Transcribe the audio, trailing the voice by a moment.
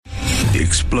The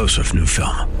explosive new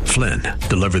film, Flynn,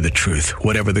 Deliver the Truth,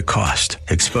 Whatever the Cost,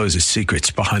 exposes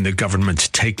secrets behind the government's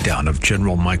takedown of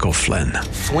General Michael Flynn.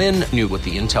 Flynn knew what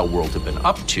the intel world had been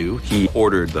up to. He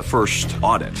ordered the first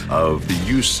audit of the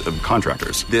use of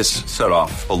contractors. This set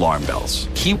off alarm bells.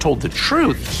 He told the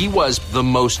truth. He was the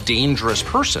most dangerous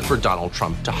person for Donald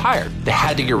Trump to hire. They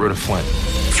had to get rid of Flynn.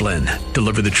 Flynn,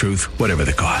 Deliver the Truth, Whatever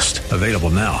the Cost. Available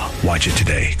now. Watch it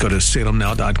today. Go to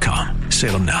salemnow.com.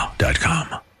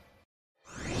 salemnow.com.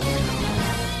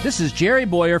 This is Jerry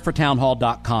Bowyer for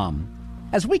townhall.com.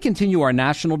 As we continue our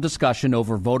national discussion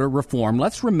over voter reform,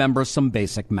 let's remember some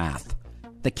basic math.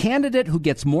 The candidate who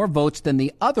gets more votes than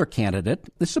the other candidate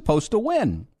is supposed to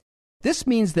win. This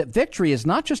means that victory is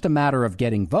not just a matter of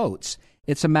getting votes.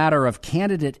 It's a matter of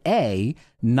candidate A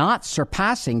not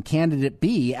surpassing candidate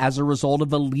B as a result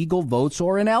of illegal votes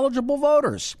or ineligible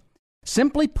voters.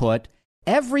 Simply put,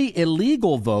 every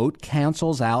illegal vote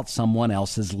cancels out someone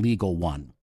else's legal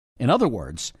one. In other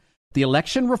words, the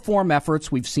election reform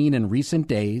efforts we've seen in recent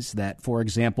days that, for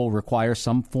example, require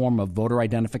some form of voter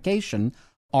identification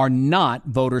are not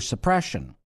voter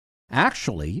suppression.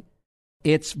 Actually,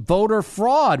 it's voter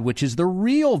fraud, which is the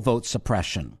real vote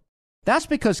suppression. That's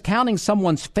because counting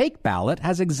someone's fake ballot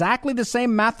has exactly the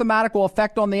same mathematical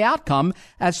effect on the outcome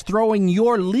as throwing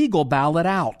your legal ballot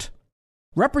out.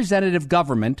 Representative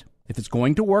government, if it's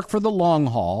going to work for the long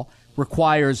haul,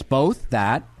 requires both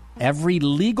that every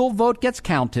legal vote gets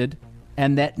counted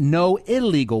and that no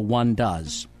illegal one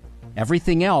does.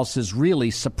 Everything else is really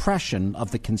suppression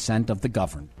of the consent of the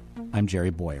governed. I'm Jerry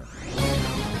Bowyer.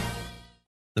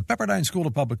 The Pepperdine School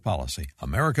of Public Policy,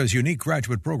 America's unique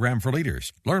graduate program for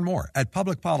leaders. Learn more at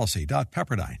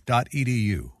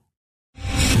publicpolicy.pepperdine.edu.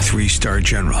 3-star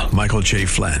General Michael J.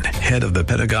 Flynn, head of the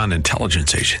Pentagon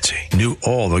Intelligence Agency, knew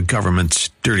all the government's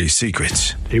dirty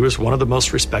secrets. He was one of the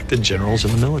most respected generals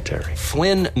in the military.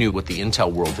 Flynn knew what the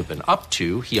intel world had been up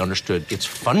to. He understood its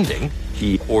funding.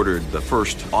 He ordered the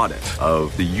first audit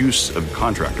of the use of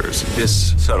contractors.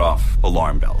 This set off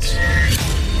alarm bells.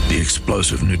 The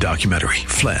explosive new documentary,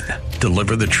 Flynn,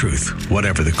 Deliver the Truth,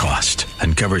 Whatever the Cost,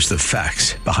 uncovers the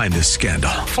facts behind this scandal.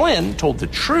 Flynn told the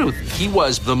truth. He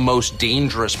was the most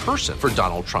dangerous person for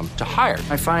Donald Trump to hire.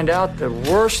 I find out the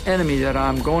worst enemy that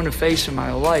I'm going to face in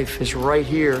my life is right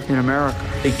here in America.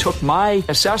 They took my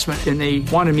assessment and they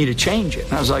wanted me to change it.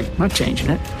 And I was like, I'm not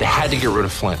changing it. They had to get rid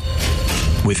of Flynn.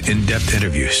 With in-depth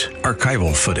interviews,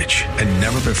 archival footage, and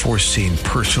never-before-seen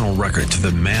personal records of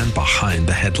the man behind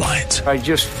the headlines. I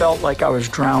just felt like I was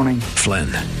drowning. Flynn,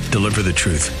 Deliver the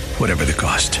Truth, Whatever the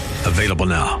Cost. Available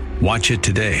now. Watch it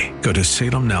today. Go to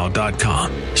salemnow.com.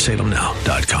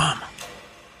 salemnow.com.